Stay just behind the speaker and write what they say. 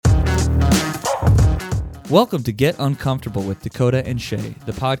Welcome to Get Uncomfortable with Dakota and Shay,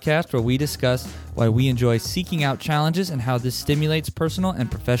 the podcast where we discuss why we enjoy seeking out challenges and how this stimulates personal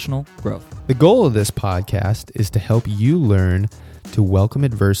and professional growth. The goal of this podcast is to help you learn to welcome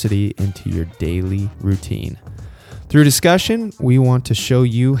adversity into your daily routine. Through discussion, we want to show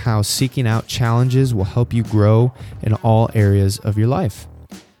you how seeking out challenges will help you grow in all areas of your life.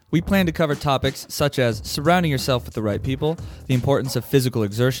 We plan to cover topics such as surrounding yourself with the right people, the importance of physical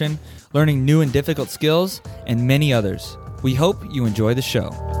exertion, learning new and difficult skills, and many others. We hope you enjoy the show.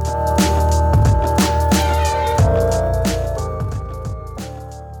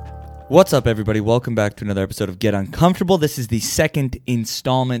 What's up, everybody? Welcome back to another episode of Get Uncomfortable. This is the second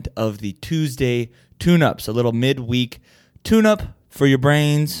installment of the Tuesday tune-ups, a little midweek tune-up for your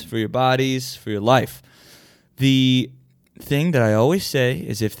brains, for your bodies, for your life. The thing that I always say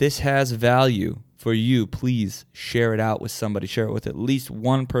is if this has value for you, please share it out with somebody. Share it with at least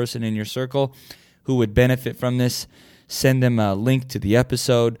one person in your circle who would benefit from this. Send them a link to the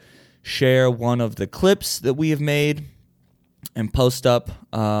episode. Share one of the clips that we have made and post up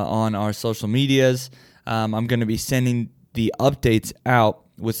on our social medias. I'm going to be sending the updates out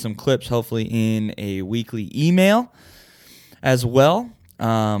with some clips, hopefully in a weekly email as well.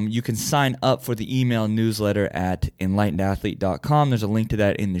 You can sign up for the email newsletter at enlightenedathlete.com. There's a link to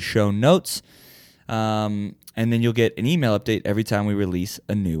that in the show notes. And then you'll get an email update every time we release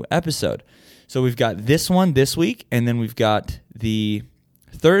a new episode. So we've got this one this week, and then we've got the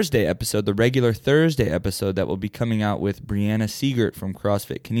Thursday episode, the regular Thursday episode that will be coming out with Brianna Siegert from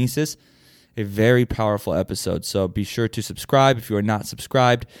CrossFit Kinesis. A very powerful episode. So be sure to subscribe if you are not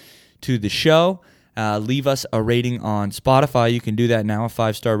subscribed to the show. Leave us a rating on Spotify. You can do that now, a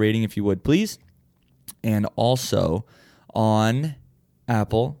 5-star rating if you would, please. And also on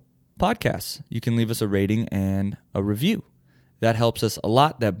Apple Podcasts. You can leave us a rating and a review. That helps us a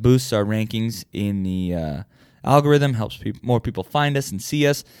lot. That boosts our rankings in the algorithm, helps more people find us and see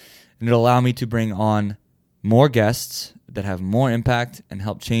us. And it'll allow me to bring on more guests that have more impact and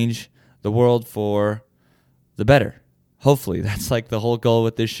help change the world for the better. Hopefully. That's like the whole goal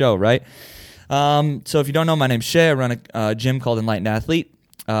with this show, right? So if you don't know, my name's Shay. I run a gym called Enlightened Athlete.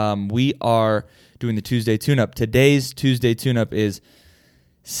 We are doing the Tuesday tune-up. Today's Tuesday tune-up is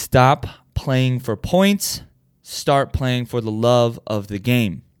stop playing for points, start playing for the love of the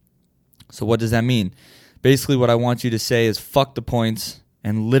game. So what does that mean? Basically what I want you to say is fuck the points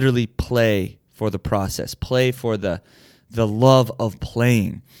and literally play for the process. Play for the love of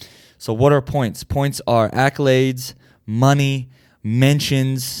playing. So what are points? Points are accolades, money,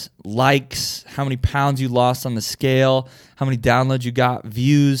 mentions, likes, how many pounds you lost on the scale, how many downloads you got,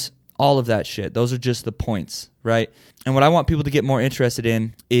 views, all of that shit. Those are just the points, right? And what I want people to get more interested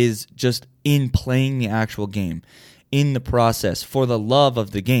in is just in playing the actual game, in the process, for the love of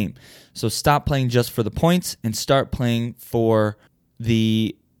the game. So stop playing just for the points and start playing for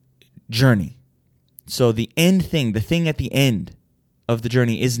the journey. So the end thing, the thing at the end of the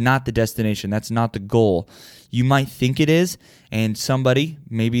journey is not the destination. That's not the goal. You might think it is, and somebody,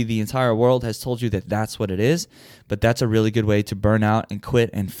 maybe the entire world, has told you that that's what it is, but that's a really good way to burn out and quit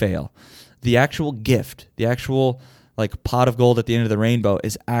and fail. The actual gift, the actual like pot of gold at the end of the rainbow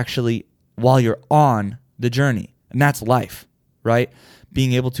is actually while you're on the journey, and that's life, right?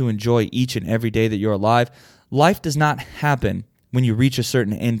 Being able to enjoy each and every day that you're alive. Life does not happen when you reach a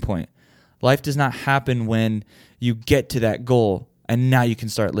certain endpoint. Life does not happen when you get to that goal and now you can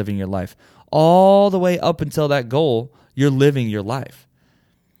start living your life. All the way up until that goal, you're living your life.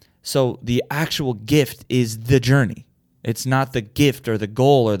 So the actual gift is the journey. It's not the gift or the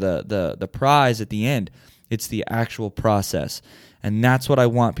goal or the prize at the end. It's the actual process. And that's what I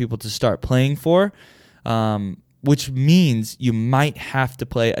want people to start playing for, which means you might have to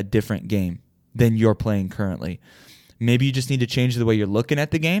play a different game than you're playing currently. Maybe you just need to change the way you're looking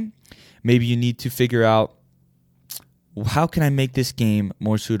at the game. Maybe you need to figure out, how can I make this game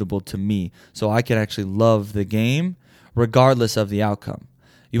more suitable to me so I can actually love the game regardless of the outcome?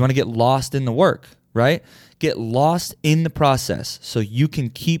 You want to get lost in the work, right? Get lost in the process so you can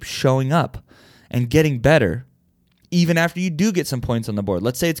keep showing up and getting better even after you do get some points on the board.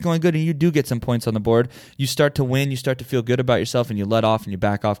 Let's say it's going good and you do get some points on the board. You start to win, you start to feel good about yourself, and you let off and you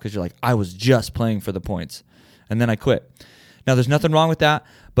back off because you're like, I was just playing for the points, and then I quit. Now, there's nothing wrong with that,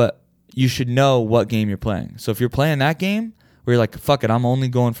 but you should know what game you're playing. So if you're playing that game where you're like, fuck it, I'm only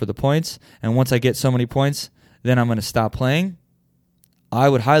going for the points, and once I get so many points, then I'm going to stop playing, I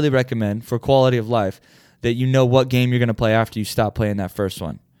would highly recommend, for quality of life, that you know what game you're going to play after you stop playing that first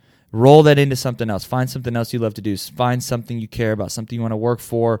one. Roll that into something else. Find something else you love to do. Find something you care about, something you want to work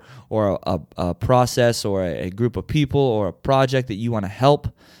for, or a process, or a group of people, or a project that you want to help,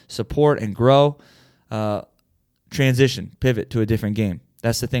 support, and grow. transition, pivot to a different game.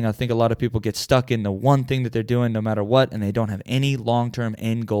 That's the thing. I think a lot of people get stuck in the one thing that they're doing no matter what, and they don't have any long-term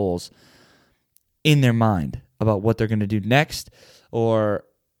end goals in their mind about what they're going to do next, or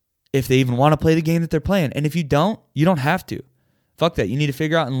if they even want to play the game that they're playing. And if you don't have to. Fuck that. You need to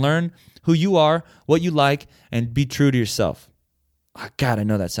figure out and learn who you are, what you like, and be true to yourself. Oh, God, I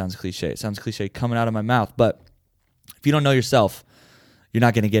know that sounds cliche. It sounds cliche coming out of my mouth, but if you don't know yourself, you're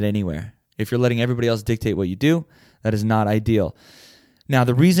not going to get anywhere. If you're letting everybody else dictate what you do, that is not ideal. Now,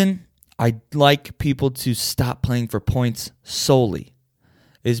 the reason I like people to stop playing for points solely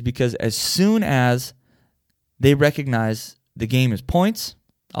is because as soon as they recognize the game is points,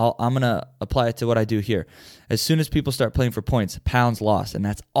 I'm going to apply it to what I do here. As soon as people start playing for points, pounds lost, and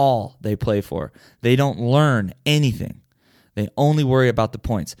that's all they play for. They don't learn anything. They only worry about the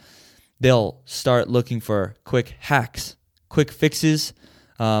points. They'll start looking for quick hacks, quick fixes.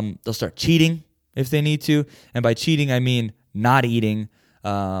 They'll start cheating if they need to. And by cheating, I mean not eating,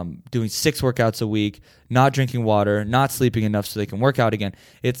 doing 6 workouts a week, not drinking water, not sleeping enough so they can work out again.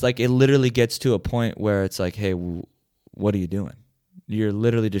 It's like it literally gets to a point where it's like, hey, what are you doing? You're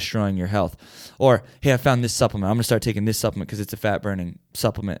literally destroying your health. Or, hey, I found this supplement. I'm going to start taking this supplement because it's a fat-burning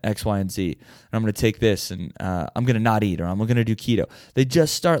supplement, X, Y, and Z. And I'm going to take this, and I'm going to not eat, or I'm going to do keto. They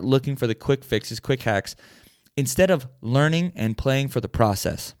just start looking for the quick fixes, quick hacks, instead of learning and playing for the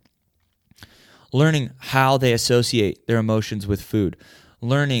process. Learning how they associate their emotions with food.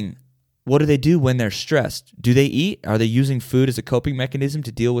 Learning what do they do when they're stressed. Do they eat? Are they using food as a coping mechanism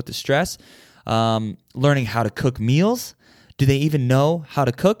to deal with the stress? Learning how to cook meals. Do they even know how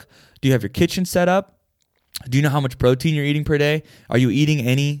to cook? Do you have your kitchen set up? Do you know how much protein you're eating per day? Are you eating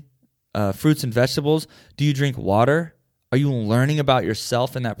any fruits and vegetables? Do you drink water? Are you learning about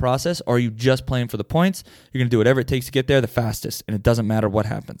yourself in that process? Or are you just playing for the points? You're going to do whatever it takes to get there the fastest, and it doesn't matter what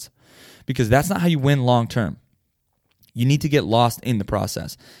happens. Because that's not how you win long term. You need to get lost in the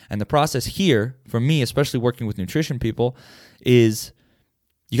process. And the process here, for me, especially working with nutrition people, is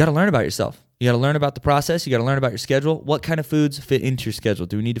you got to learn about yourself. You got to learn about the process. You got to learn about your schedule. What kind of foods fit into your schedule?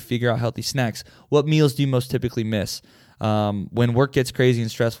 Do we need to figure out healthy snacks? What meals do you most typically miss? When work gets crazy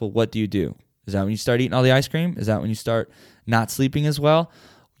and stressful, what do you do? Is that when you start eating all the ice cream? Is that when you start not sleeping as well?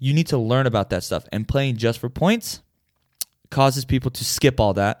 You need to learn about that stuff. And playing just for points causes people to skip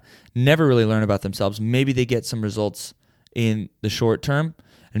all that, never really learn about themselves. Maybe they get some results in the short term,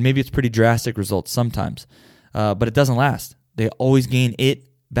 and maybe it's pretty drastic results sometimes, but it doesn't last. They always gain it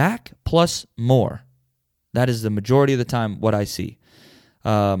back plus more. That is the majority of the time what I see.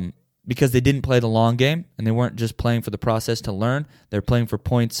 Because they didn't play the long game, and they weren't just playing for the process to learn. They're playing for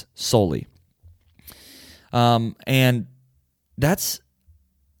points solely. And that's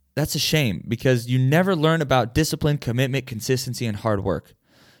a shame, because you never learn about discipline, commitment, consistency, and hard work.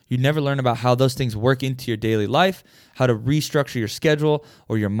 You never learn about how those things work into your daily life, how to restructure your schedule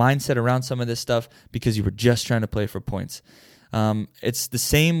or your mindset around some of this stuff because you were just trying to play for points. It's the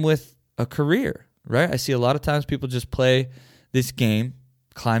same with a career, right? I see a lot of times people just play this game,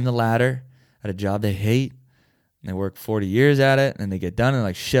 climb the ladder at a job they hate, and they work 40 years at it, and they get done and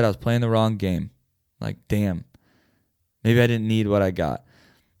like, shit, I was playing the wrong game. Like, damn, maybe I didn't need what I got.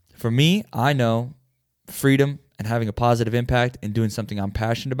 For me, I know freedom and having a positive impact and doing something I'm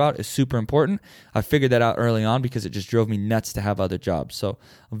passionate about is super important. I figured that out early on because it just drove me nuts to have other jobs. So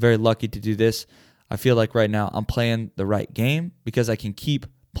I'm very lucky to do this. I feel like right now I'm playing the right game because I can keep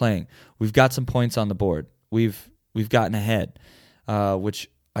playing. We've got some points on the board. We've gotten ahead, which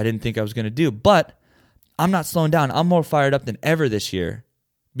I didn't think I was going to do. But I'm not slowing down. I'm more fired up than ever this year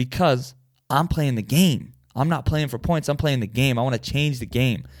because I'm playing the game. I'm not playing for points. I'm playing the game. I want to change the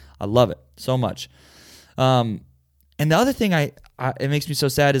game. I love it so much. And the other thing it makes me so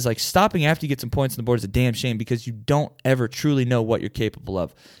sad is like stopping after you get some points on the board is a damn shame because you don't ever truly know what you're capable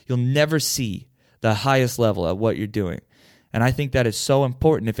of. You'll never see the highest level at what you're doing. And I think that is so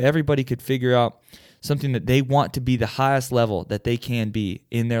important. If everybody could figure out something that they want to be the highest level that they can be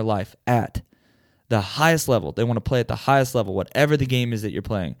in their life at, the highest level, they want to play at the highest level, whatever the game is that you're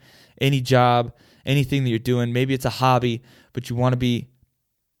playing, any job, anything that you're doing, maybe it's a hobby, but you want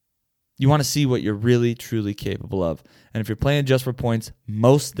to see what you're really, truly capable of. And if you're playing just for points,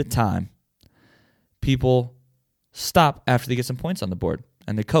 most of the time, people stop after they get some points on the board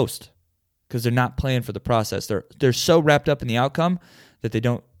and they coast because they're not playing for the process. They're so wrapped up in the outcome that they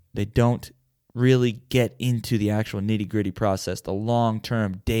don't really get into the actual nitty-gritty process, the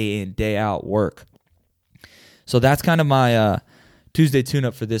long-term, day in, day out work. So that's kind of my Tuesday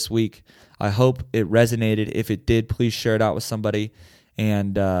tune-up for this week. I hope it resonated. If it did, please share it out with somebody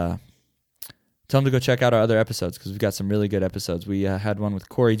and tell them to go check out our other episodes because we've got some really good episodes. We had one with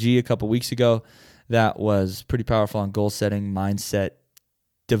Corey G a couple weeks ago that was pretty powerful on goal setting, mindset,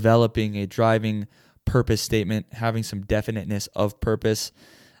 developing a driving purpose statement, having some definiteness of purpose.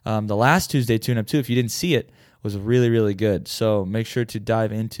 The last Tuesday tune-up too, if you didn't see it, was really, really good. So make sure to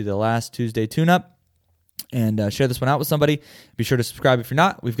dive into the last Tuesday tune-up and share this one out with somebody. Be sure to subscribe if you're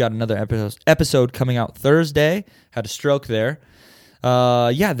not. We've got another episode coming out Thursday. Had a stroke there.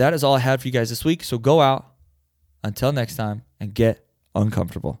 That is all I had for you guys this week. So go out, until next time, and get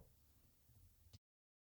uncomfortable.